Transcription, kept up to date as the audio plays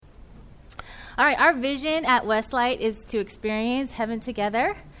All right, our vision at Westlight is to experience heaven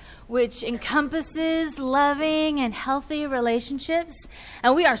together, which encompasses loving and healthy relationships.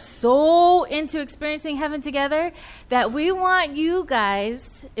 And we are so into experiencing heaven together that we want you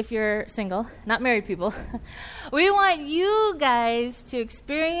guys, if you're single, not married people, we want you guys to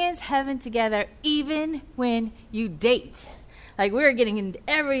experience heaven together even when you date. Like, we're getting into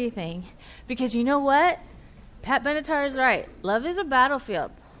everything. Because you know what? Pat Benatar is right. Love is a battlefield.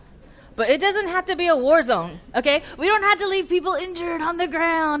 But it doesn't have to be a war zone, okay? We don't have to leave people injured on the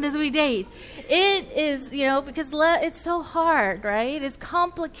ground as we date. It is, because it's so hard, right? It's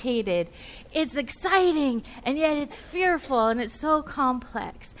complicated. It's exciting, and yet it's fearful, and it's so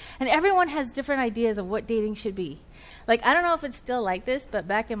complex. And everyone has different ideas of what dating should be. Like, I don't know if it's still like this, but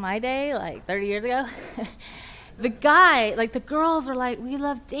back in my day, like 30 years ago, the girls are like, we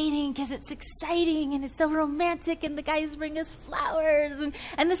love dating because it's exciting and it's so romantic, and the guys bring us flowers,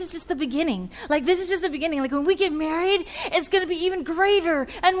 and this is just the beginning. Like, this is just the beginning. Like, when we get married, it's going to be even greater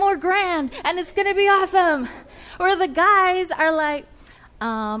and more grand, and it's going to be awesome. Where the guys are like,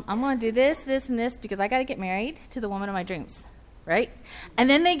 I'm going to do this, this, and this because I got to get married to the woman of my dreams, right? And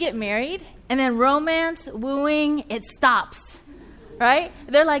then they get married, and then romance, wooing, it stops. Right?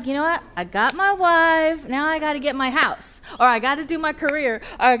 They're like, you know what? I got my wife. Now I got to get my house. Or I got to do my career.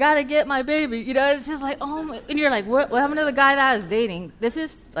 Or I got to get my baby. It's just like, oh my. And you're like, what happened to the guy that I was dating? This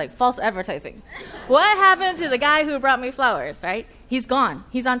is like false advertising. What happened to the guy who brought me flowers, right? He's gone.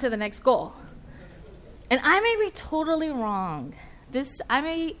 He's on to the next goal. And I may be totally wrong. I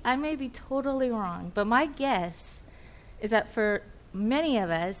may be totally wrong. But my guess is that for many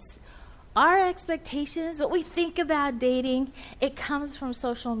of us, our expectations, what we think about dating, it comes from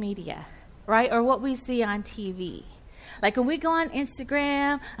social media, right? Or what we see on TV. Like, when we go on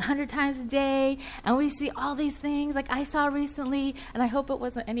Instagram 100 times a day and we see all these things, like I saw recently, and I hope it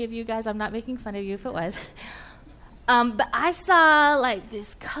wasn't any of you guys. I'm not making fun of you if it was. But I saw, like,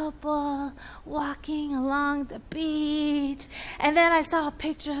 this couple walking along the beach, and then I saw a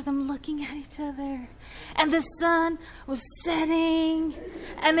picture of them looking at each other. And the sun was setting,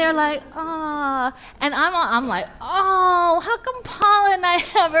 and they're like, oh. And I'm like, oh, how come Paula and I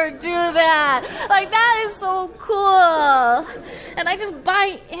ever do that? Like, that is so cool. And I just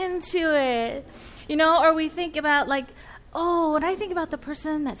buy into it. Or we think about, like, oh, when I think about the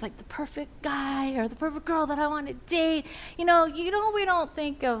person that's like the perfect guy or the perfect girl that I want to date, we don't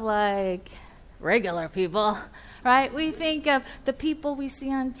think of like regular people. Right? We think of the people we see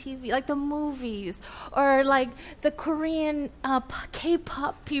on TV, like the movies, or like the Korean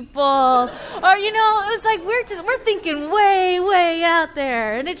K-pop people, or it's like we're thinking way, way out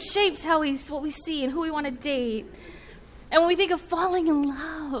there, and it shapes what we see and who we want to date. And when we think of falling in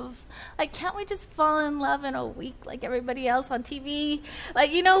love, like, can't we just fall in love in a week like everybody else on TV? Like,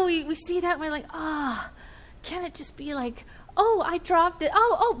 we see that and we're like, can't it just be like, oh, I dropped it.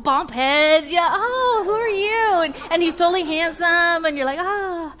 Oh, bump heads. Yeah. Oh, who are you? And he's totally handsome. And you're like,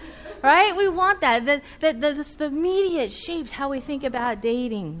 right? We want that. The media shapes how we think about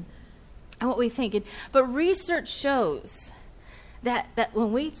dating and what we think. But research shows that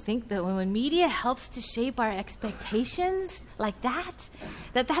when media helps to shape our expectations like that's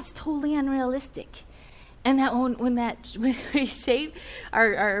totally unrealistic. And that when we shape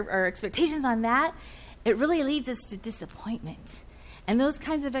our expectations on that, it really leads us to disappointment. And those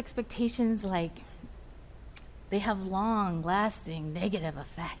kinds of expectations, like, they have long-lasting negative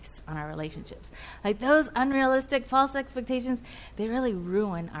effects on our relationships. Like, those unrealistic, false expectations, they really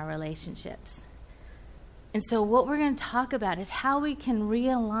ruin our relationships. And so what we're going to talk about is how we can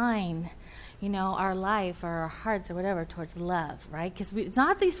realign, our life or our hearts or whatever towards love, right? Because it's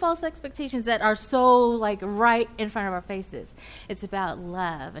not these false expectations that are so, like, right in front of our faces. It's about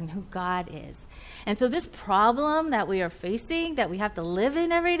love and who God is. And so this problem that we are facing, that we have to live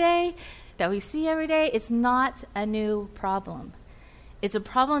in every day, that we see every day, it's not a new problem. It's a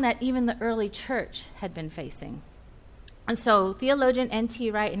problem that even the early church had been facing. And so theologian N.T.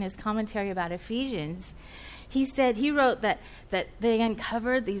 Wright, in his commentary about Ephesians, he wrote that they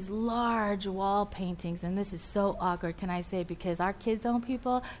uncovered these large wall paintings, and this is so awkward, can I say, because our Kids Zone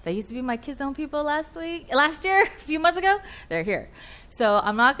people, they used to be my Kids Zone people last year, a few months ago, they're here. So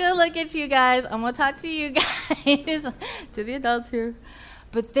I'm not going to look at you guys. I'm going to talk to you guys, to the adults here.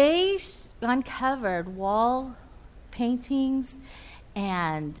 But they uncovered wall paintings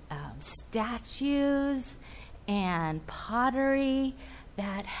and statues and pottery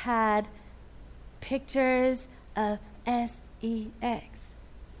that had pictures of sex.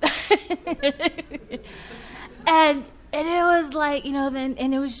 And it was like,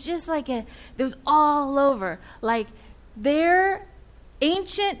 and it was just like it was all over. Like, their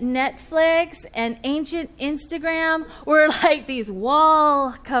ancient Netflix and ancient Instagram were like these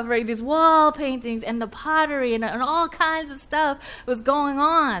wall covering, these wall paintings, and the pottery and all kinds of stuff was going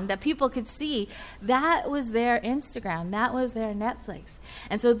on that people could see. That was their Instagram. That was their Netflix.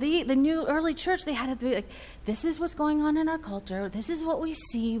 And so the new early church, they had to be like, this is what's going on in our culture. This is what we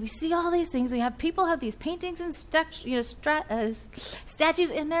see. We see all these things. People have these paintings and statues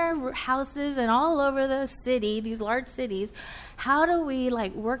in their houses and all over the city, these large cities. How do we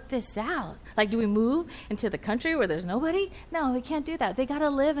work this out? Do we move into the country where there's nobody? No, we can't do that. They got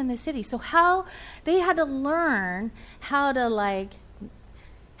to live in the city. So they had to learn how to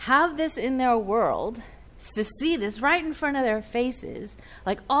have this in their world, to see this right in front of their faces,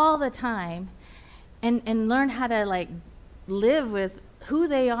 all the time, and learn how to live with who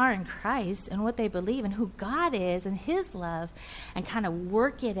they are in Christ and what they believe and who God is and his love, and kind of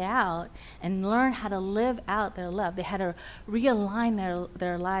work it out and learn how to live out their love. They had to realign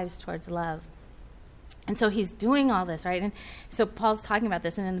their lives towards love. And so he's doing all this, right? And so Paul's talking about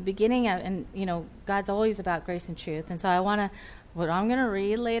this, and in the beginning, God's always about grace and truth. And so what I'm going to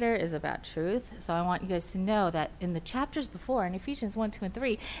read later is about truth. So I want you guys to know that in the chapters before, in Ephesians 1, 2, and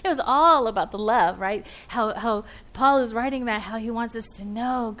 3, it was all about the love, right? How Paul is writing about how he wants us to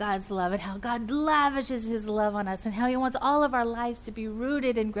know God's love and how God lavishes his love on us and how he wants all of our lives to be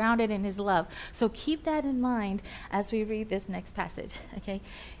rooted and grounded in his love. So keep that in mind as we read this next passage, okay?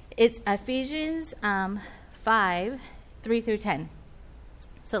 It's Ephesians 5, 3 through 10.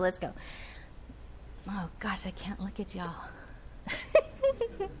 So let's go. Oh, gosh, I can't look at y'all.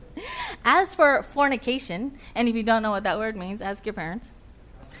 As for fornication, and if you don't know what that word means, ask your parents.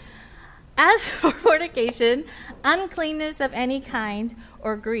 As for fornication, uncleanness of any kind,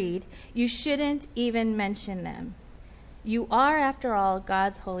 or greed, you shouldn't even mention them. You are, after all,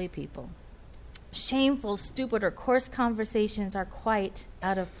 God's holy people. Shameful, stupid, or coarse conversations are quite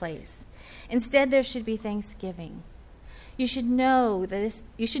out of place. Instead, there should be thanksgiving. You should know this,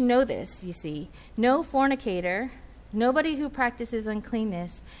 you see. No fornicator, nobody who practices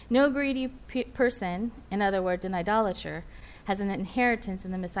uncleanness, no greedy person, in other words, an idolater, has an inheritance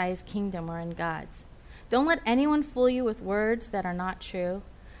in the Messiah's kingdom or in God's. Don't let anyone fool you with words that are not true.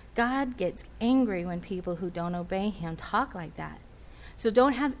 God gets angry when people who don't obey him talk like that. So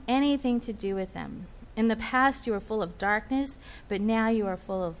don't have anything to do with them. In the past you were full of darkness, but now you are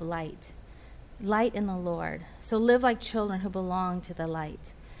full of light. Light in the Lord. So live like children who belong to the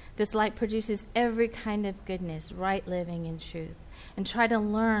light. This light produces every kind of goodness, right living, and truth. And try to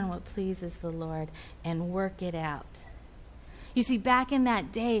learn what pleases the Lord and work it out. You see, back in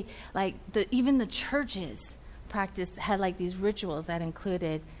that day, even the churches had these rituals that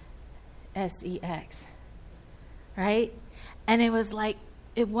included sex, right? And it was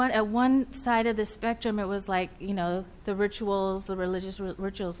at one side of the spectrum, it was the rituals, the religious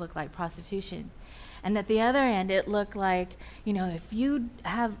rituals looked like prostitution. And at the other end, it looked like, if you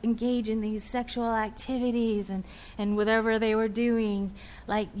engage in these sexual activities and whatever they were doing,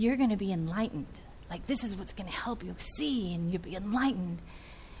 you're going to be enlightened. This is what's going to help you see, and you'll be enlightened.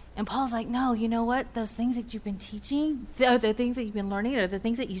 And Paul's like, no, you know what? Those things that you've been teaching, the things that you've been learning, or the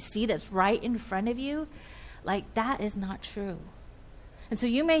things that you see that's right in front of you, that is not true. And so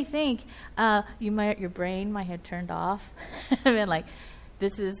you may think, your brain might have turned off. I mean,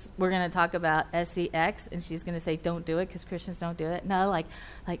 we're going to talk about sex, and she's going to say, don't do it because Christians don't do it. No,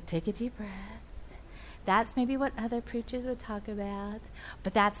 take a deep breath. That's maybe what other preachers would talk about,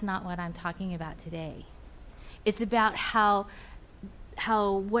 but that's not what I'm talking about today. It's about how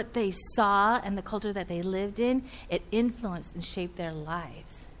what they saw and the culture that they lived in, it influenced and shaped their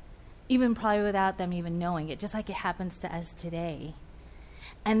lives, even probably without them even knowing it, just like it happens to us today.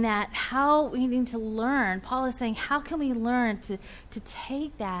 And that how we need to learn, Paul is saying, how can we learn to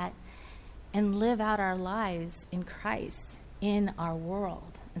take that and live out our lives in Christ in our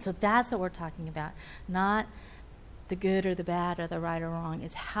world? And so that's what we're talking about, not the good or the bad or the right or wrong.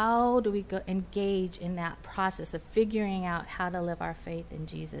 It's how do we engage in that process of figuring out how to live our faith in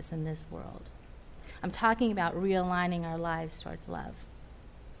Jesus in this world. I'm talking about realigning our lives towards love.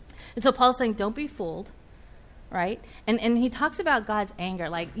 And so Paul's saying, don't be fooled. Right? And he talks about God's anger.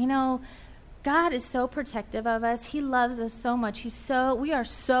 God is so protective of us. He loves us so much. We are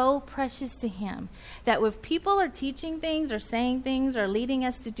so precious to him that if people are teaching things or saying things or leading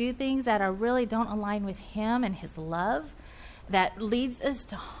us to do things that really don't align with him and his love, that leads us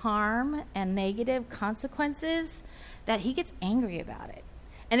to harm and negative consequences, that he gets angry about it.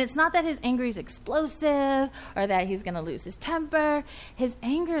 And it's not that his anger is explosive or that he's going to lose his temper. His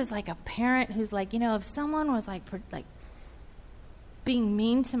anger is like a parent who's if someone was being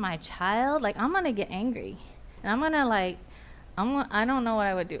mean to my child, I'm going to get angry. And I'm I don't know what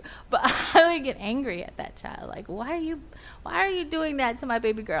I would do, but I would get angry at that child. Like, why are you doing that to my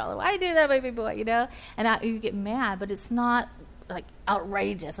baby girl? Why are you doing that, baby boy? You know, and you get mad, but it's not like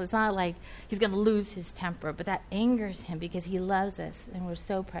outrageous. It's not like he's going to lose his temper, but that angers him because he loves us and we're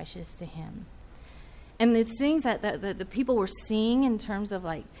so precious to him. And the things that the people were seeing in terms of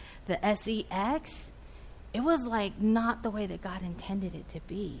like the SEX, it was like not the way that God intended it to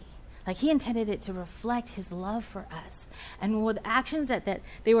be. Like he intended it to reflect his love for us. And with actions that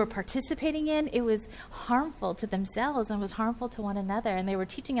they were participating in, it was harmful to themselves and was harmful to one another. And they were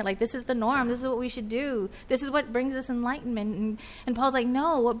teaching it like, this is the norm. This is what we should do. This is what brings us enlightenment. And Paul's like,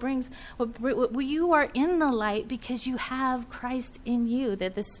 no, you are in the light because you have Christ in you,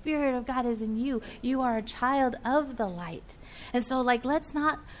 that the Spirit of God is in you. You are a child of the light. And so like, let's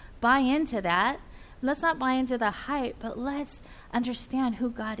not buy into that. Let's not buy into the hype, but let's understand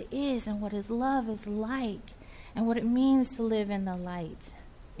who God is and what his love is like and what it means to live in the light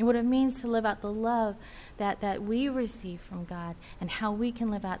and what it means to live out the love that we receive from God and how we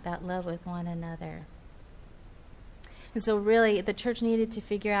can live out that love with one another. And so really the church needed to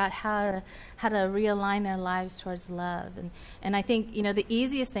figure out how to realign their lives towards love. And I think, you know, the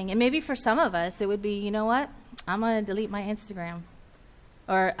easiest thing, and maybe for some of us, it would be, you know what, I'm going to delete my Instagram.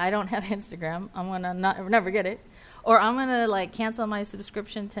 Or I don't have Instagram. I'm going to never get it. Or I'm going to like cancel my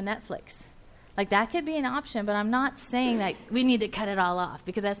subscription to Netflix. Like that could be an option, but I'm not saying that we need to cut it all off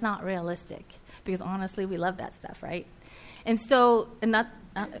because that's not realistic. Because honestly, we love that stuff, right? And so, I'm not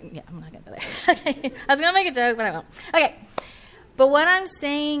going to do that. Okay. I was going to make a joke, but I won't. Okay. But what I'm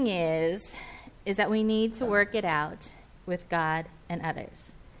saying is that we need to work it out with God and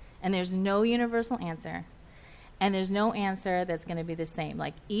others. And there's no universal answer. And there's no answer that's going to be the same.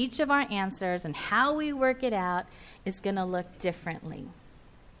 Like each of our answers and how we work it out is going to look differently.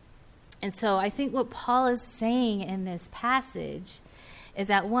 And so I think what Paul is saying in this passage is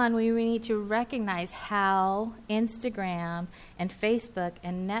that, one, we need to recognize how Instagram and Facebook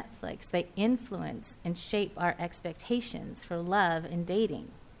and Netflix, they influence and shape our expectations for love and dating,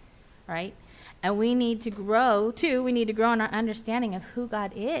 right? And we need to grow, too, we need to grow in our understanding of who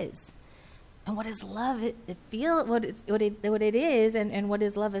God is. And what is love? What it is, and what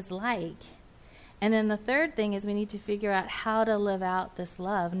his love is like. And then the third thing is we need to figure out how to live out this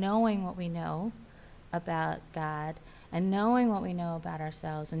love, knowing what we know about God, and knowing what we know about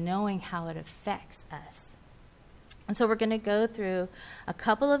ourselves, and knowing how it affects us. And so we're going to go through a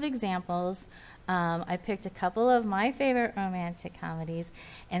couple of examples. I picked a couple of my favorite romantic comedies,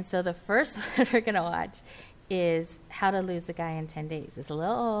 and so the first one we're going to watch is How to Lose a Guy in 10 Days. It's a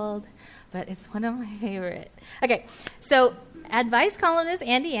little old, but it's one of my favorite. Okay, so advice columnist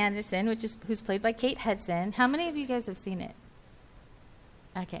Andy Anderson, who's played by Kate Hudson. How many of you guys have seen it?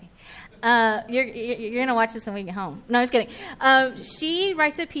 Okay. You're going to watch this when we get home. No, I'm just kidding. She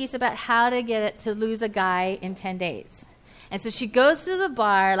writes a piece about how to get it to lose a guy in 10 days. And so she goes to the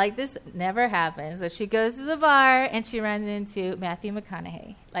bar, like this never happens. So she goes to the bar and she runs into Matthew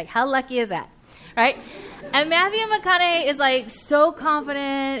McConaughey. Like, how lucky is that? Right? And Matthew McConaughey is like so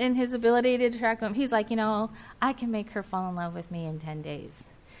confident in his ability to attract women. He's like, you know, I can make her fall in love with me in 10 days.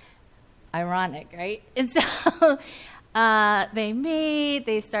 Ironic, right? And so they meet,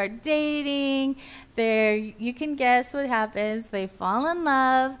 they start dating. You can guess what happens. They fall in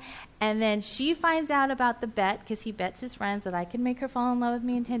love. And then she finds out about the bet, because he bets his friends that I can make her fall in love with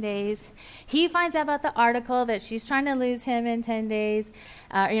me in 10 days. He finds out about the article that she's trying to lose him in 10 days,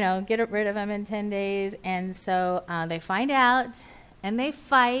 get rid of him in 10 days. And so they find out, and they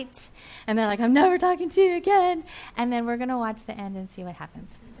fight. And they're like, I'm never talking to you again. And then we're going to watch the end and see what happens.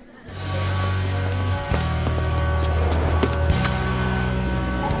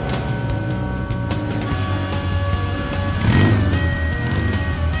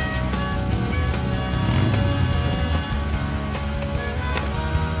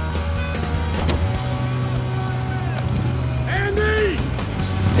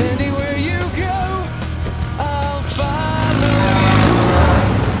 Anywhere you go, I'll follow you.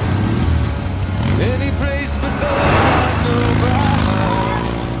 Any place but those I know by heart.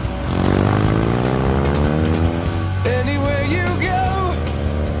 Anywhere you go,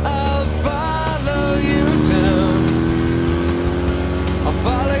 I'll follow you down. I'll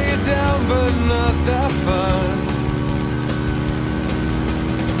follow you down, but not that far.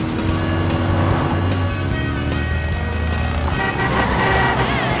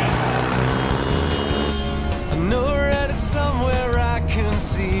 Somewhere I can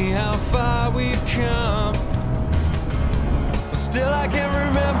see how far we've come, but still I can't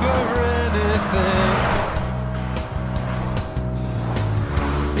remember anything.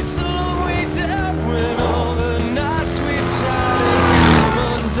 It's a long way down when all the nights we tied.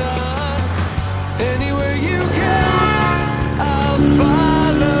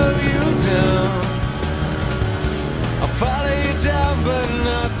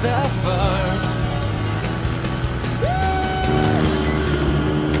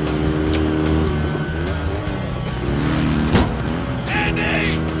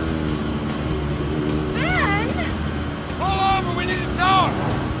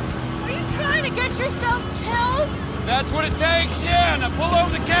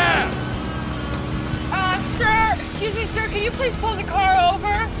 Excuse me, sir, can you please pull the car over?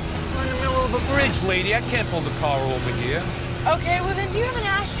 We're in the middle of a bridge, lady. I can't pull the car over here. Okay, well then do you have an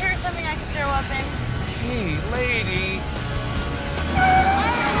ashtray or something I can throw up in? Hey, lady.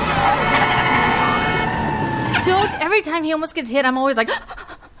 Dude, every time he almost gets hit, I'm always like,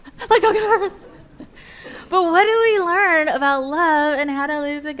 like, don't get hurt. But what do we learn about love and how to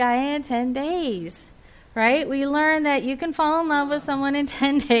lose a guy in 10 days? Right? We learn that you can fall in love with someone in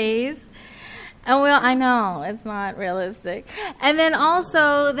 10 days. And I know, it's not realistic. And then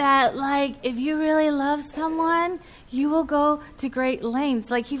also that, like, if you really love someone, you will go to great lengths.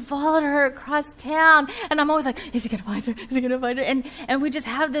 Like, he followed her across town, and I'm always like, is he going to find her? Is he going to find her? And we just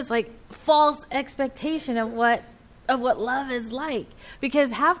have this, like, false expectation of what love is like.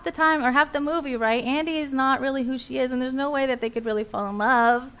 Because half the time, or half the movie, right, Andy is not really who she is, and there's no way that they could really fall in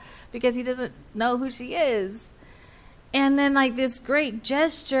love because he doesn't know who she is. And then, like, this great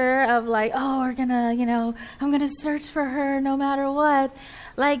gesture of, like, oh, we're going to, I'm going to search for her no matter what.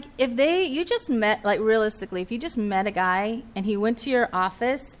 Like, you just met, like, realistically, if you just met a guy and he went to your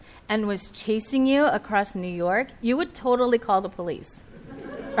office and was chasing you across New York, you would totally call the police,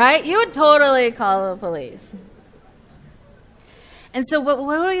 right? You would totally call the police. And so what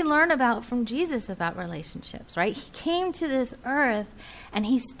do we learn from Jesus about relationships, right? He came to this earth and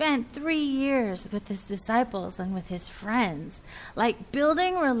he spent 3 years with his disciples and with his friends. Like,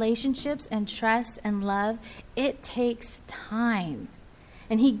 building relationships and trust and love, it takes time.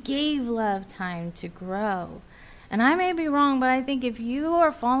 And he gave love time to grow. And I may be wrong, but I think if you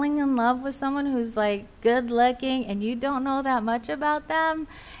are falling in love with someone who's, like, good looking and you don't know that much about them,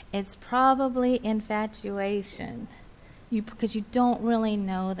 it's probably infatuation. Because you don't really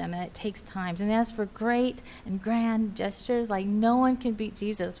know them, and it takes time. And as for great and grand gestures, like, no one can beat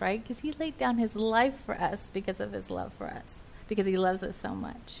Jesus, right? Because he laid down his life for us because of his love for us, because he loves us so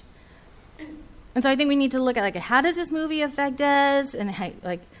much. And so I think we need to look at, like, how does this movie affect us, and how,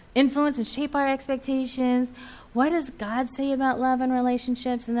 like, influence and shape our expectations? What does God say about love and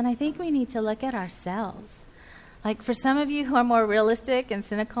relationships? And then I think we need to look at ourselves. Like, for some of you who are more realistic and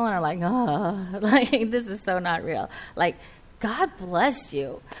cynical and are like, oh, like, this is so not real. Like, God bless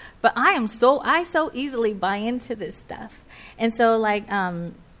you. But I so easily buy into this stuff. And so, like,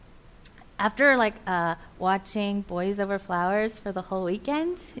 after, like, watching Boys Over Flowers for the whole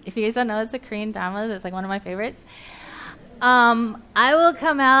weekend, if you guys don't know, it's a Korean drama that's, like, one of my favorites. I will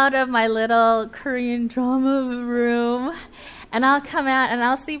come out of my little Korean drama room, and I'll come out and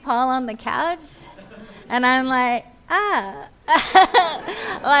I'll see Paul on the couch. And I'm like,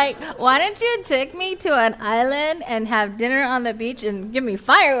 like, why don't you take me to an island and have dinner on the beach and give me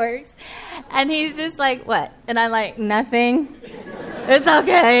fireworks? And he's just like, what? And I'm like, nothing. It's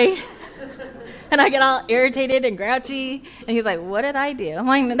okay. And I get all irritated and grouchy. And he's like, what did I do? I'm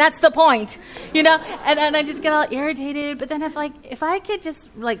like, that's the point, And I just get all irritated. But then if I could just,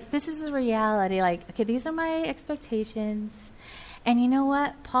 like, this is the reality. Like, okay, these are my expectations. And you know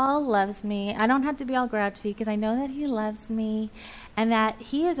what? Paul loves me. I don't have to be all grouchy because I know that he loves me and that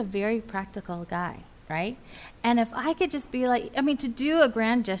he is a very practical guy, right? And if I could just be like, to do a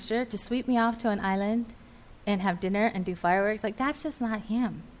grand gesture, to sweep me off to an island and have dinner and do fireworks, like, that's just not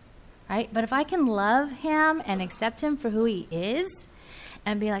him, right? But if I can love him and accept him for who he is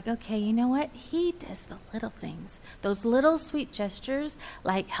and be like, okay, you know what? He does the little things. Those little sweet gestures,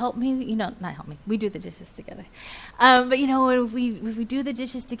 like, help me, not help me. We do the dishes together. But, if we do the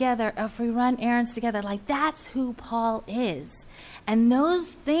dishes together, if we run errands together, like, that's who Paul is. And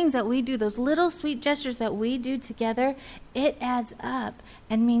those things that we do, those little sweet gestures that we do together, it adds up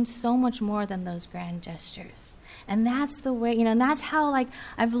and means so much more than those grand gestures. And that's the way, and that's how, like,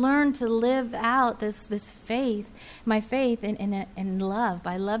 I've learned to live out this faith, my faith in love,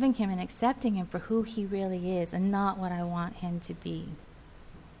 by loving him and accepting him for who he really is and not what I want him to be.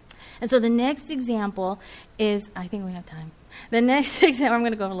 And so the next example is, I think we have time. The next example, I'm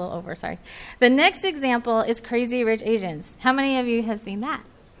going to go a little over, sorry. The next example is Crazy Rich Asians. How many of you have seen that?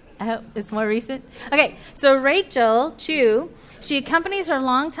 I hope it's more recent. Okay, so Rachel Chu, she accompanies her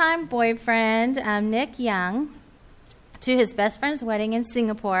longtime boyfriend, Nick Young, to his best friend's wedding in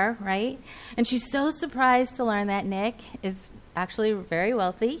Singapore, right? And she's so surprised to learn that Nick is actually very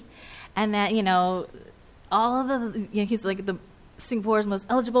wealthy and that, all of the, he's like the Singapore's most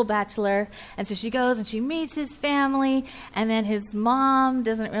eligible bachelor. And so she goes and she meets his family, and then his mom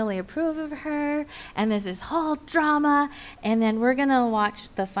doesn't really approve of her, and there's this whole drama, and then we're going to watch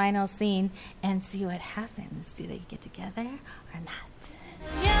the final scene and see what happens. Do they get together or not?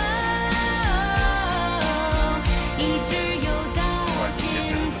 Yeah. 一直游到尽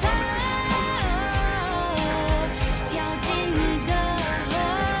头，跳进你的河。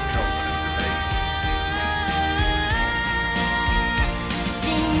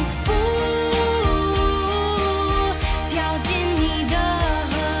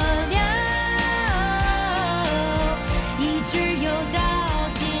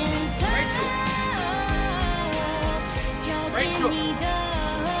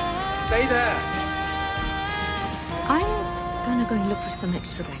Stay there. I'm gonna go and look for some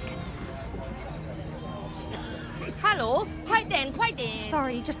extra blankets. Hello, 快点, 快点.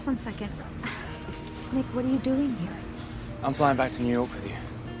 Sorry, just one second. Nick, what are you doing here? I'm flying back to New York with you.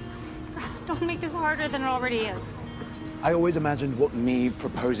 Don't make this harder than it already is. I always imagined what me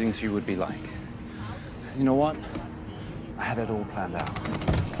proposing to you would be like. You know what? I had it all planned out.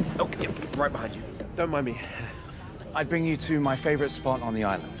 Oh, yeah, right behind you. Don't mind me. I'd bring you to my favorite spot on the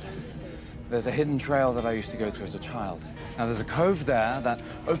island. There's a hidden trail that I used to go to as a child. Now, there's a cove there that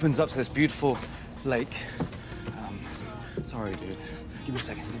opens up to this beautiful lake. Sorry, dude. Give me a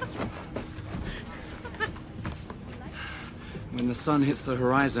second. When the sun hits the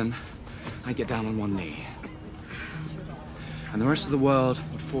horizon, I get down on one knee. And the rest of the world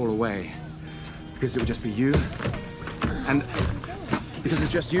would fall away. Because it would just be you. And because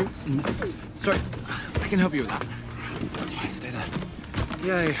it's just you. Sorry, I can help you with that. That's fine, stay there.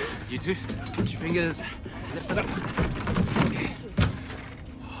 Yay. You too. Put your fingers. Lift it up. Okay.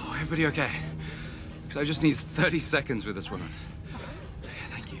 Oh, everybody okay? Because I just need 30 seconds with this woman.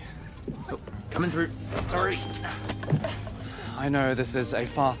 Thank you. Oh, coming through. Sorry. I know this is a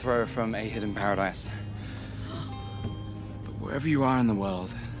far throw from a hidden paradise. But wherever you are in the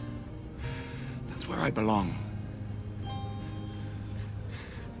world, that's where I belong.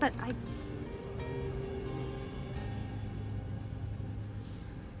 But I...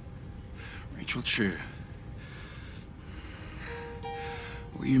 Rachel Chu,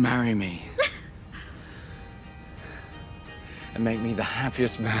 will you marry me? And make me the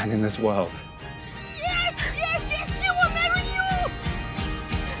happiest man in this world? Yes, yes, yes, she will marry you.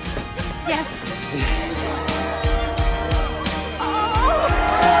 Yes.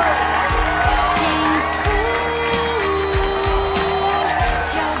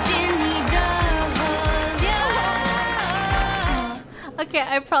 Okay,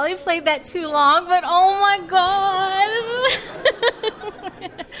 I probably played that too long, but oh my god.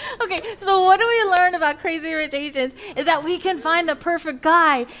 Okay, so what do we learn about Crazy Rich Asians is that we can find the perfect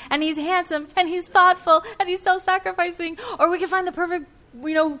guy, and he's handsome, and he's thoughtful, and he's self-sacrificing, or we can find the perfect,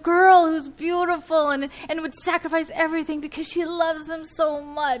 girl who's beautiful and would sacrifice everything because she loves him so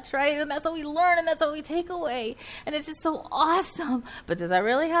much, right? And that's what we learn, and that's what we take away, and it's just so awesome. But does that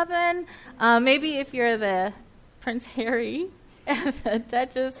really happen? Maybe if you're the Prince Harry and the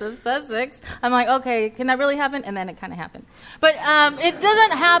Duchess of Sussex, I'm like, okay, can that really happen? And then it kind of happened. But it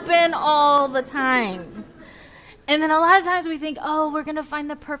doesn't happen all the time. And then a lot of times we think, oh, we're going to find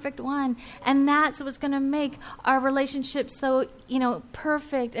the perfect one. And that's what's going to make our relationship so,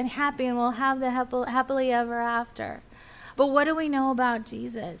 perfect and happy, and we'll have the happily ever after. But what do we know about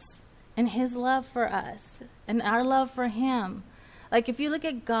Jesus and his love for us and our love for him? Like, if you look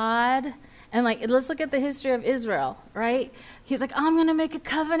at God, and let's look at the history of Israel, right? He's like, I'm going to make a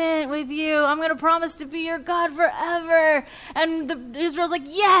covenant with you. I'm going to promise to be your God forever. And Israel's like,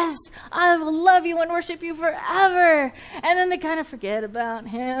 yes, I will love you and worship you forever. And then they kind of forget about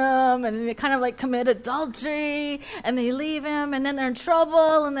him, and they kind of commit adultery, and they leave him, and then they're in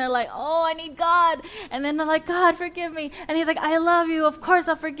trouble, and they're like, oh, I need God. And then they're like, God, forgive me. And he's like, I love you. Of course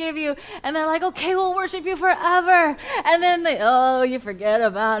I'll forgive you. And they're like, okay, we'll worship you forever. And then you forget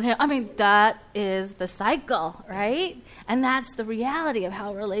about him. I mean, that is the cycle, right? And that's the reality of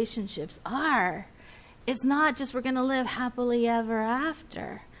how relationships are. It's not just we're going to live happily ever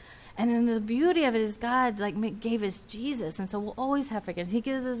after. And then the beauty of it is God gave us Jesus, and so we'll always have forgiveness. He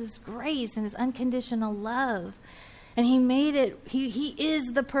gives us his grace and his unconditional love. And he made it, he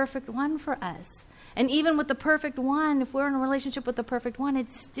is the perfect one for us. And even with the perfect one, if we're in a relationship with the perfect one,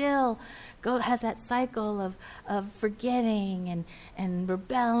 it still has that cycle of forgetting and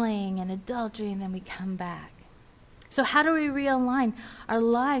rebelling and adultery, and then we come back. So how do we realign our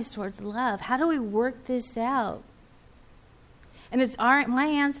lives towards love? How do we work this out? And my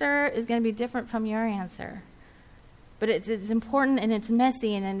answer is going to be different from your answer. But it's important, and it's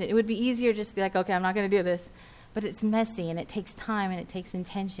messy, and it would be easier just to be like, okay, I'm not going to do this. But it's messy, and it takes time, and it takes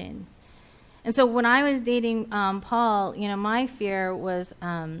intention. And so when I was dating Paul, my fear was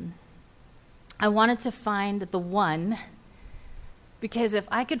I wanted to find the one, because if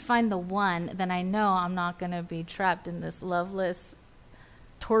I could find the one, then I know I'm not going to be trapped in this loveless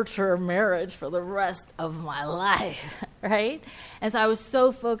torture marriage for the rest of my life, right? And so I was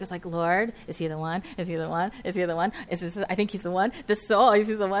so focused, Lord, is he the one? Is he the one? Is he the one? I think he's the one. Is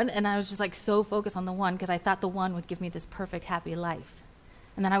he the one? And I was just so focused on the one, because I thought the one would give me this perfect, happy life.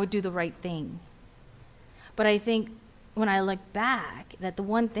 And then I would do the right thing. But I think when I look back, that the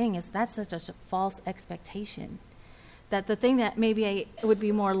one thing is that's such a false expectation. That the thing that maybe would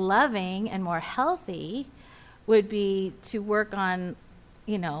be more loving and more healthy would be to work on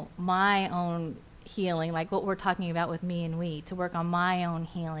my own healing, like what we're talking about with me and we, to work on my own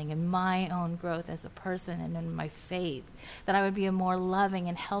healing and my own growth as a person and in my faith, that I would be a more loving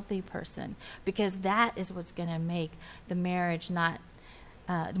and healthy person, because that is what's going to make the marriage not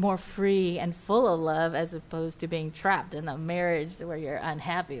more free and full of love, as opposed to being trapped in a marriage where you're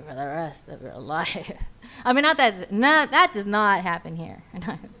unhappy for the rest of your life. I mean, that does not happen here.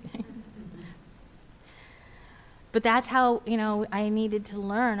 But that's how, I needed to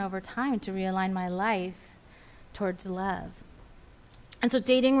learn over time to realign my life towards love. And so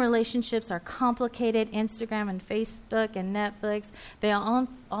dating relationships are complicated. Instagram and Facebook and Netflix, they all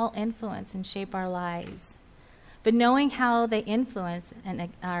influence and shape our lives. But knowing how they influence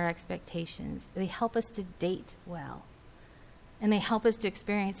our expectations, they help us to date well. And they help us to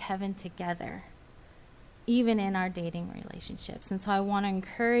experience heaven together, even in our dating relationships. And so I want to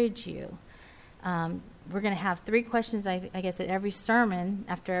encourage you. We're going to have 3 questions, I guess, at every sermon,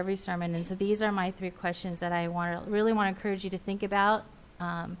 after every sermon. And so these are my 3 questions that I really want to encourage you to think about,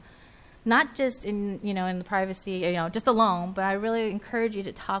 not just in the privacy, just alone, but I really encourage you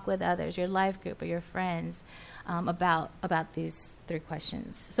to talk with others, your life group or your friends, about these 3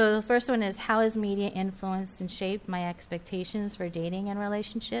 questions. So the first one is, how has media influenced and shaped my expectations for dating and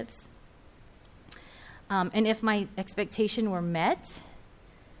relationships? And if my expectation were met,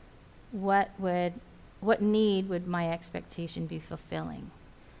 what need would my expectation be fulfilling?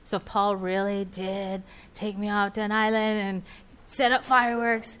 So if Paul really did take me off to an island and set up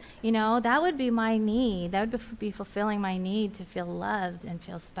fireworks, that would be my need. That would be fulfilling my need to feel loved and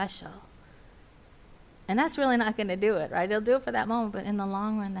feel special. And that's really not going to do it, right? It'll do it for that moment, but in the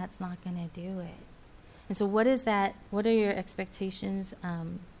long run, that's not going to do it. And so what is that? What are your expectations?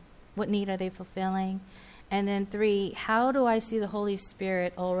 What need are they fulfilling? And then 3, how do I see the Holy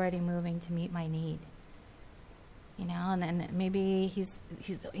Spirit already moving to meet my need? And then maybe he's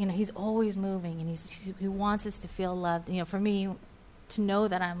always moving, and he wants us to feel loved. For me, to know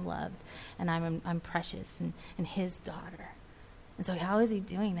that I'm loved and I'm precious and his daughter. And so how is he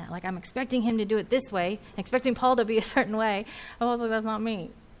doing that? Like, I'm expecting him to do it this way, expecting Paul to be a certain way. I was like, that's not me.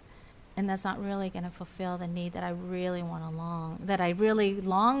 And that's not really going to fulfill the need that I really long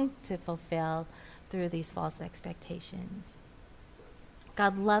to fulfill through these false expectations.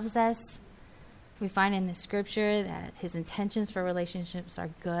 God loves us. We find in the scripture that his intentions for relationships are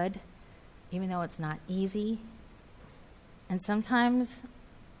good, even though it's not easy. And sometimes,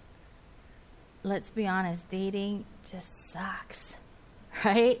 let's be honest, dating just sucks,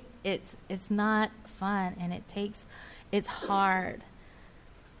 right? It's not fun, and it's hard.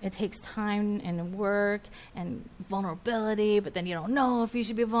 It takes time and work and vulnerability, but then you don't know if you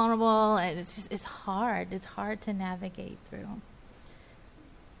should be vulnerable, and it's hard. It's hard to navigate through.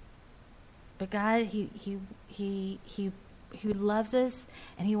 But God, he loves us,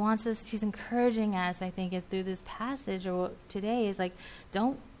 and he wants us. He's encouraging us, I think, through this passage or today, is like,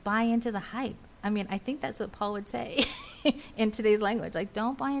 don't buy into the hype. I mean, I think that's what Paul would say in today's language. Like,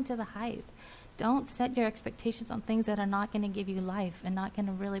 don't buy into the hype. Don't set your expectations on things that are not going to give you life and not going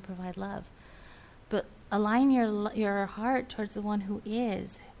to really provide love. But align your heart towards the one who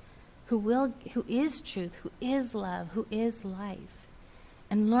is truth, who is love, who is life.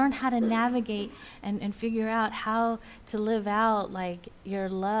 And learn how to navigate and figure out how to live out like your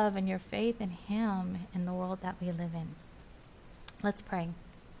love and your faith in him in the world that we live in. Let's pray.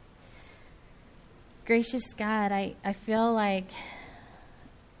 Gracious God, I feel like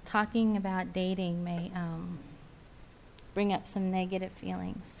talking about dating may bring up some negative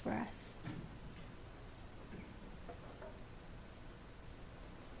feelings for us.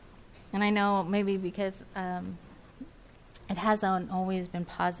 And I know maybe because it hasn't always been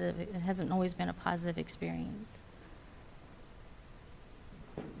positive. It hasn't always been a positive experience.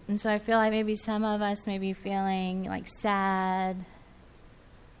 And so I feel like maybe some of us may be feeling like sad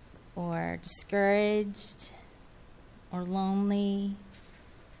or discouraged or lonely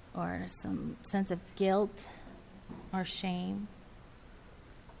or some sense of guilt or shame.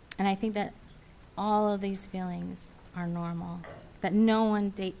 And I think that all of these feelings are normal, that no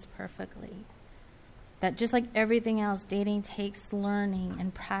one dates perfectly. That just like everything else, dating takes learning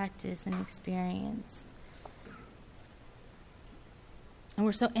and practice and experience. And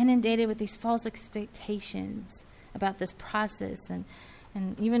we're so inundated with these false expectations about this process and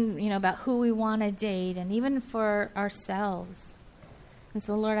even, about who we want to date and even for ourselves. And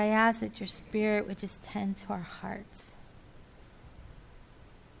so, Lord, I ask that your Spirit would just tend to our hearts.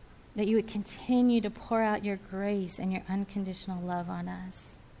 That you would continue to pour out your grace and your unconditional love on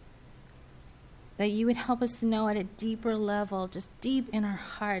us. That you would help us to know at a deeper level, just deep in our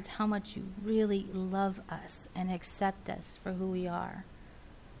hearts, how much you really love us and accept us for who we are.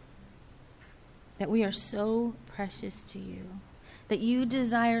 that we are so precious to you, that you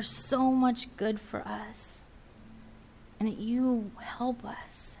desire so much good for us, and that you help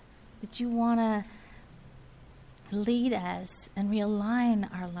us, that you want to lead us and realign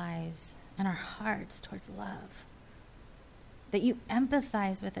our lives and our hearts towards love. That you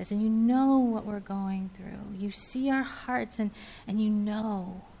empathize with us and you know what we're going through. You see our hearts and you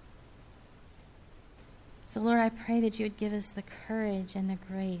know. So Lord, I pray that you would give us the courage and the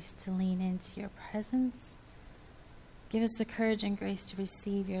grace to lean into your presence. Give us the courage and grace to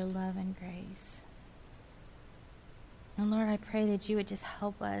receive your love and grace. And Lord, I pray that you would just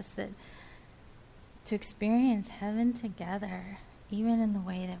help us to experience heaven together, even in the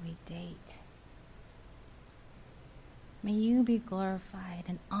way that we date. May you be glorified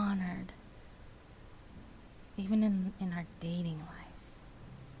and honored, even in our dating lives.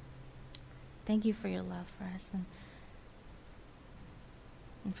 Thank you for your love for us and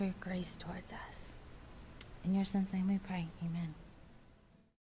for your grace towards us. In your son's name we pray. Amen.